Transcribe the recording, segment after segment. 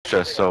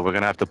push us, so we're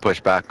gonna have to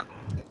push back.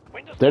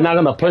 They're not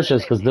gonna push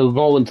us because they'll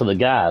go into the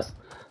gas.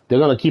 They're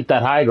gonna keep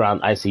that high ground.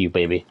 I see you,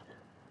 baby.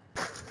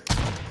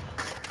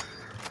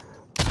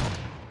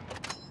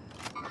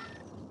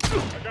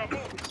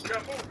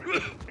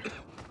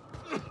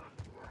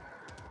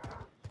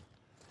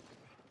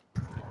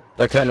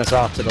 They're cutting us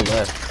off to the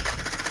left.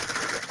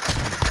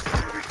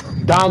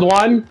 Down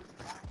one.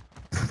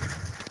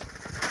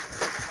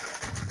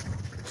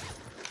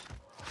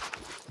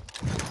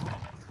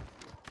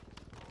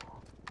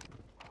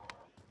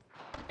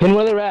 And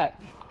where they're at?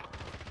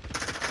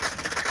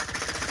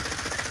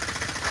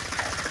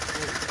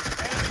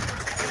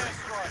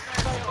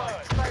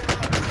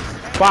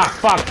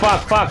 Fuck.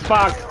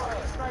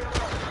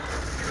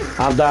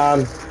 I'm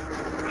down.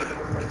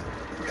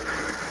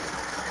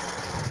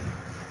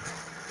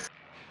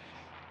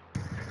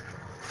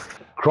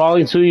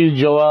 Crawling to you,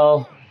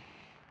 Joel.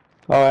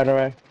 Alright.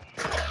 Enemy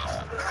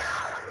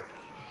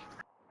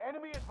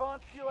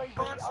advanced UAV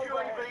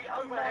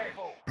overhead.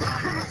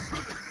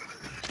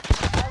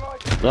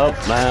 Nope,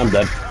 man, I'm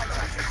dead.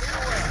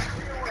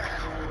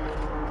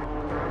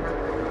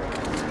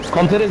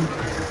 Come to this.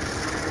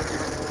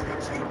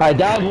 I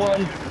downed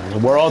one.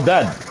 We're all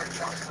dead.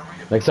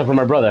 Except for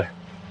my brother.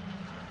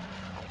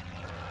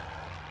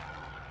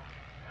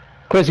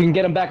 Chris, you can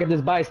get him back at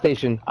this buy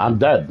station. I'm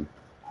dead.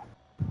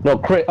 No,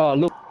 Chris,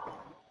 Luke.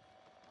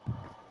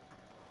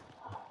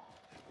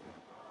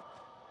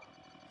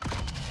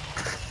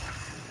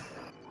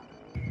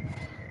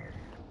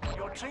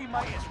 Your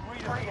teammate is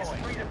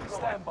redeployed.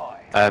 Stand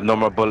by. I have no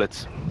more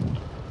bullets.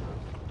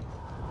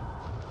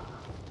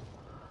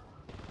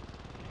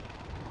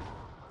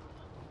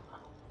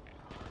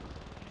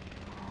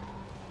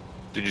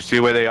 Did you see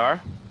where they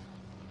are?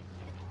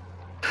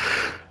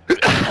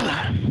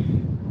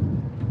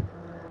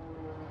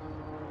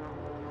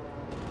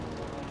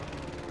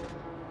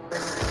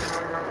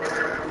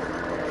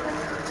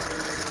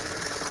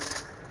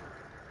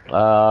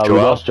 We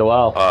lost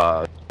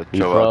Joel.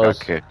 Joel got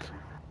kicked.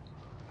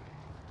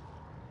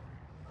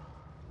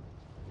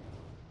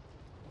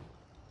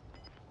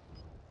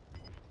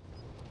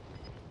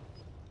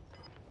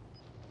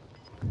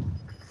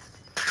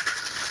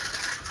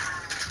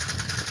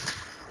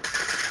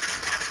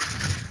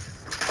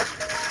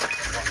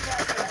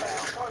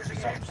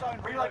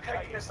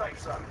 Relocating the safe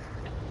zone.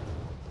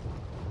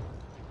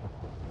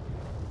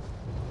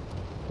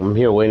 I'm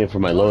here waiting for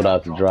my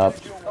loadout to drop.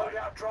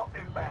 Loadout drop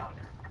inbound.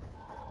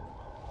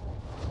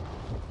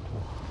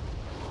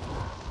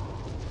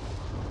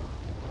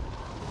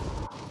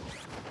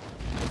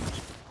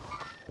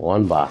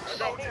 One box.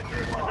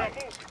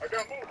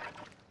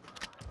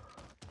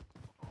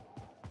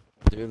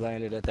 Dude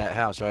landed at that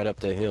house right up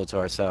the hill to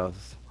our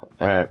south.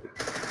 Alright.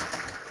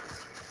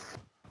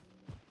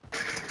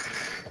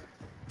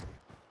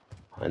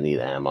 I need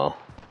ammo.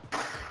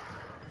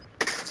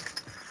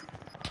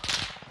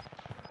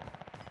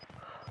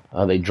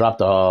 They dropped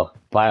the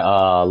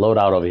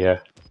loadout over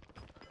here.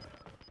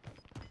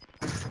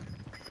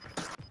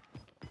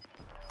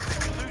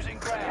 Losing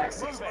ground.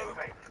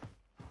 Moving.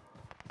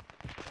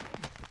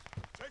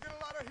 Taking a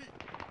lot of heat.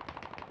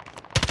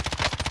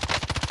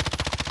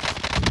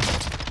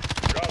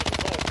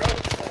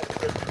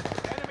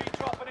 Enemy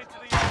dropping into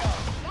the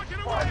AO. Look it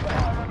Fire away.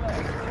 behind the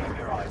leg. Keep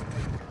your eyes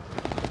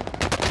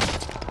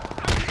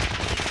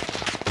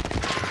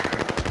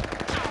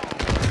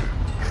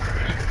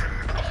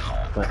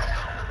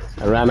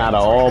I ran out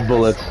of all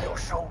bullets. on your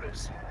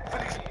shoulders.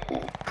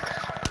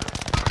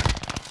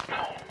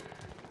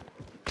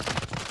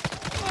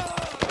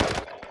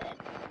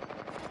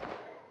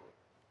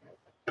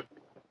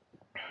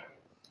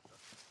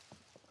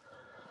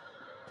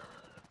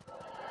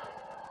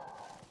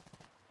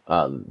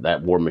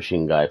 That war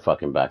machine guy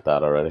fucking backed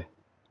out already.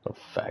 A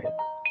faggot.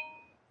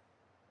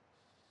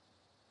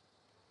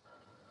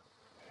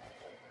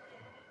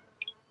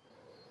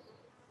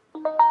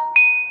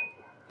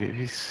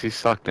 He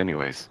sucked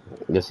anyways.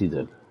 Yes, he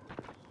did.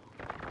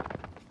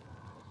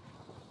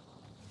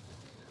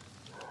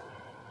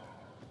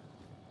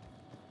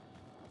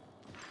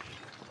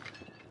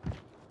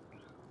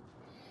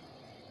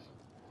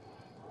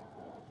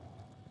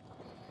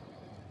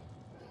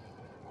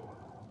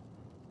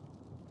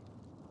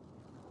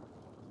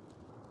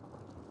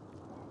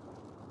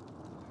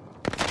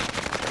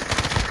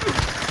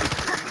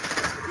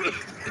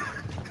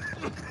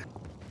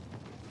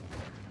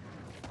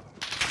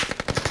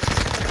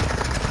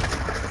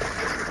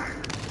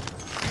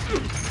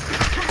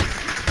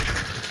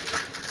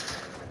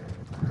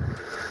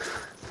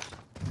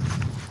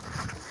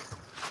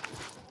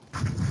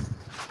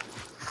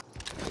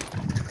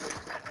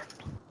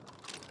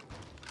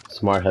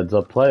 Smart heads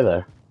up play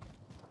there.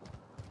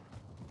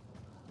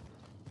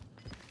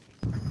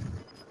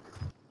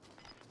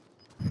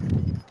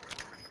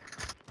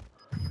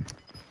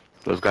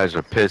 Those guys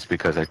are pissed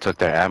because I took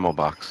their ammo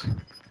box.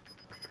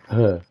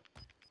 They're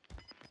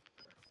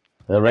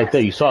right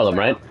there. You saw them,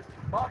 right?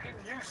 Marking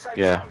new safe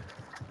Yeah. zone.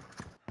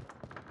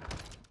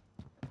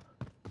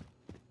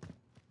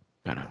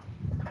 I know.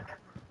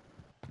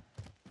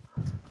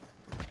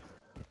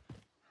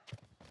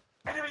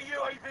 Enemy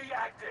UAV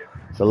active.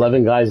 It's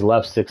 11 guys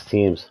left, 6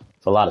 teams.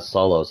 It's a lot of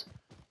solos.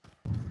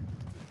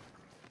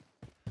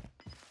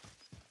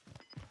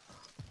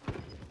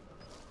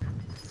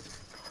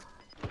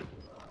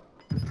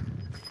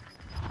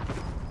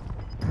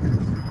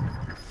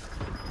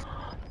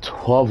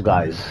 $12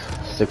 guys,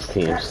 6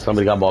 teams.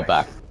 Somebody got bought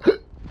back.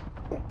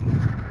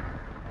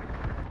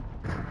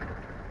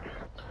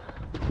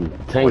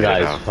 10 Wait it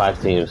guys, out.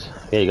 5 teams.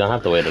 Yeah, you're gonna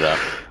have to wait it out.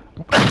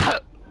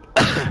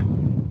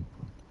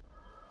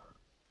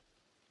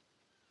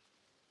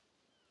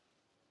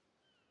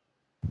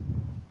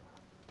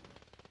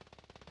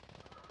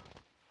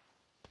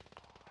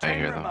 I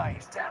hear them.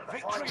 Remains down the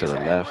final To the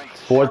 10. left.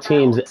 4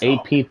 teams,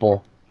 8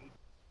 people.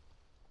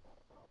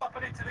 Up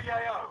and into the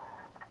AO.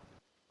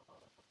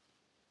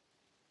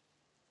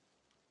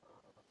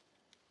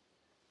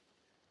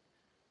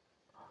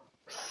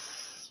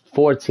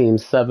 4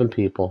 teams, 7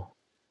 people.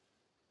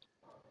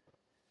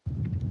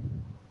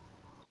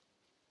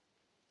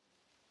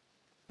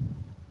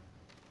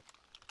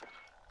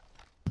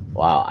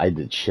 Wow, I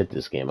did shit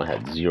this game. I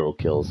had 0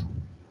 kills.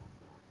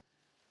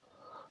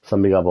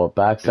 Somebody got bought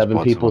back. 7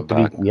 bought people,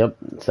 someone 3. back. Yep,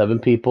 7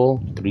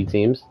 people, 3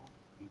 teams.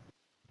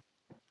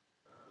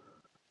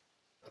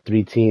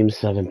 3 teams,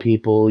 7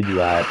 people. You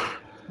got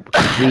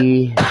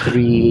 3,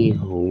 3,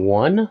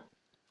 1.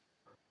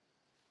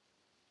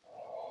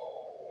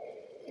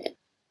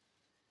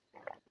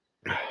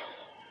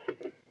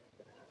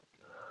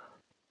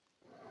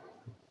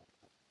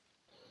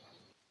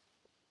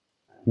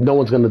 No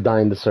one's gonna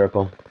die in the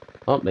circle.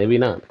 Oh, maybe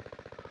not.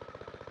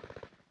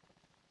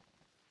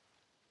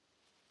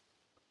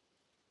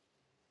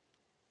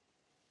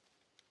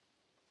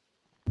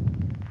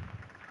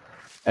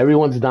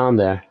 Everyone's down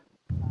there.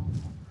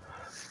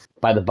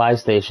 By the buy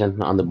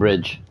station on the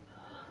bridge.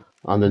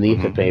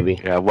 Underneath it, baby.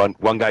 Yeah,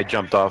 one guy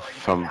jumped off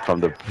from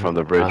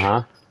the bridge.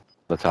 Uh-huh.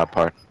 The top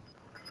part.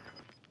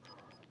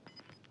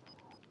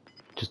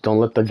 Just don't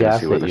let the Can't gas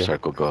see where hit the you.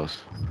 circle goes.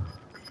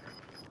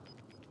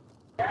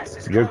 Gas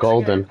is You're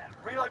closing golden. in.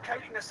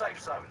 Relocating the safe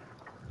zone.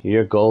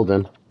 You're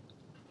golden.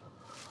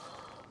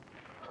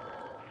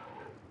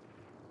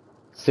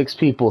 6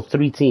 people,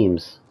 3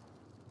 teams.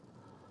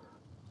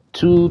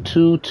 2,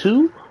 2,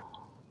 2?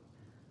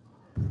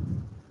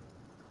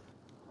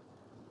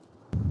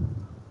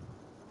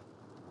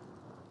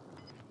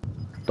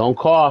 Don't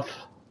cough.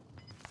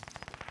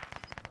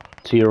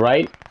 To your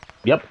right.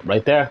 Yep,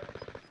 right there.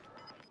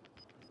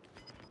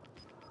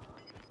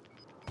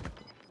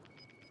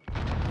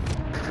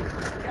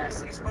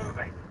 Gas is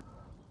moving.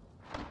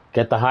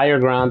 Get the higher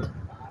ground.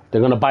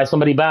 They're gonna buy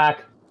somebody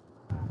back.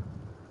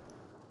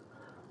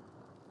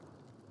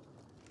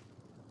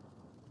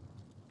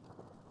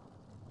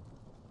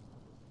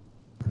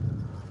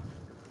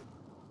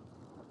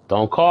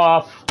 Don't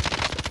cough.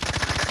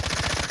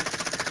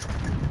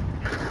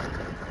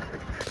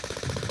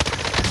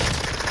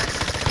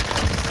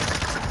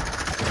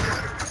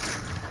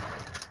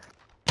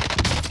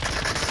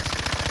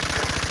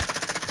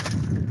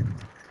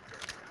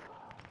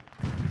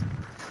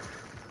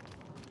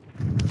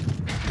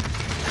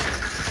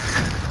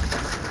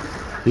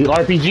 He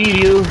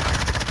RPG'd you.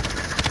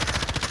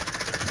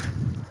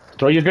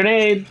 Throw your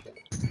grenade.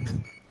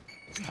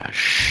 Ah,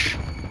 shh.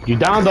 You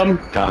downed him.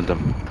 Downed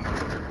him.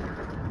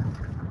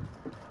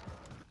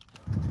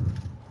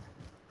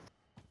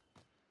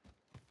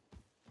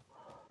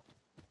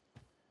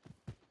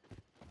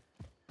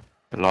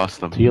 I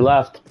lost them. To your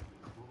left.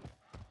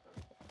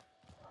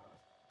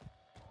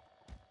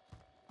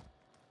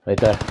 Right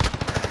there.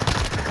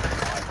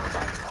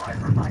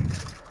 5 remain.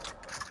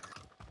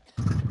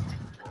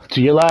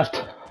 To your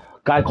left.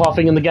 Guy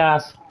coughing in the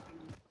gas.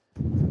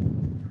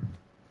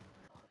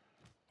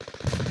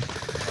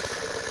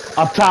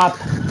 Up top.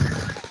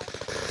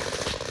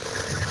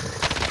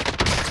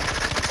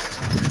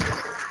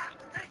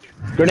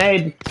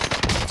 Grenade.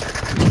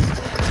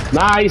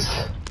 Nice.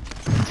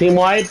 Team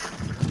white.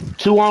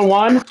 2 on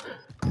 1.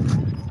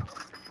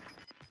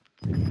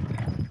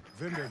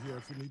 Vendor here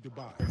if you need to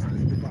buy.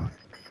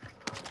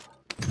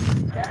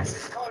 Gas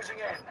is closing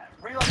in.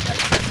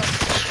 Relocating the safe zone.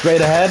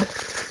 Straight ahead.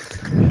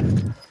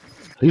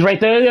 He's right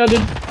there. Yeah,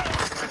 dude.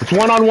 It's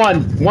 1 on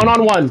 1. 1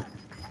 on 1.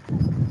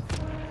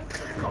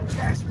 You've got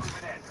gas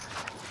moving in.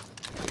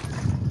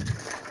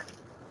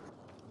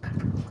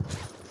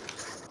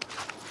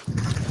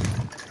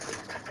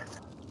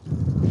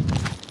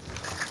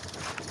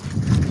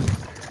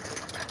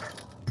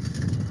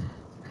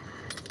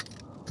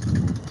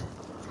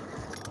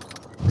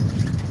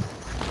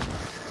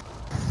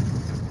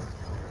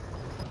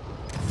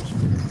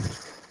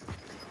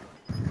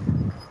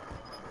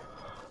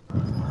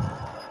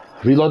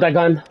 Reload that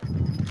gun.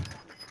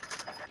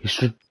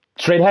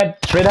 Straight head.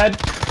 Straight head.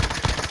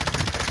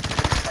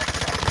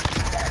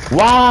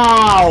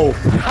 Wow!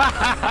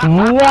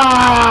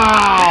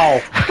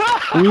 Wow!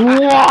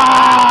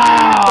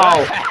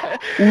 Wow!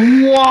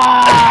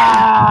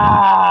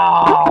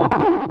 Wow!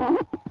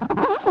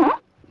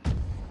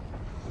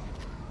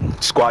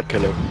 Squad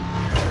killer.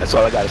 That's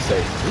all I gotta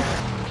say.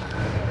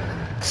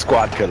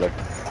 Squad killer.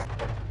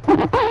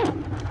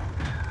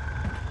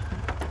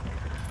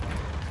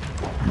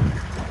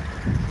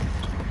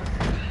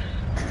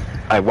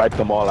 I wiped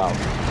them all out.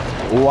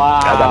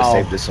 Wow. I gotta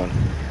save this one.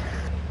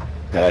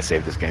 I gotta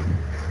save this game.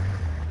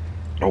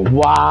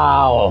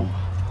 Wow.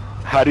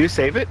 How do you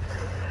save it?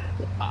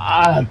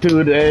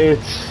 Dude,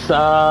 it's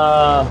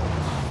your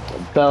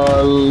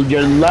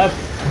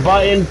left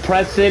button,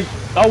 press it.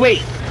 Oh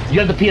wait, you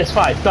have the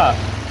PS5 stuff.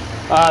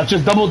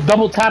 Just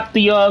double tap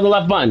the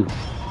left button.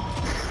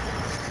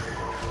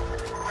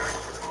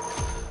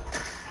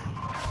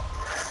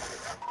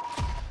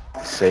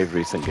 Save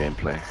recent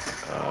gameplay.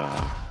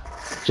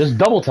 Just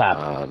double tap.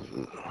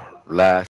 Last.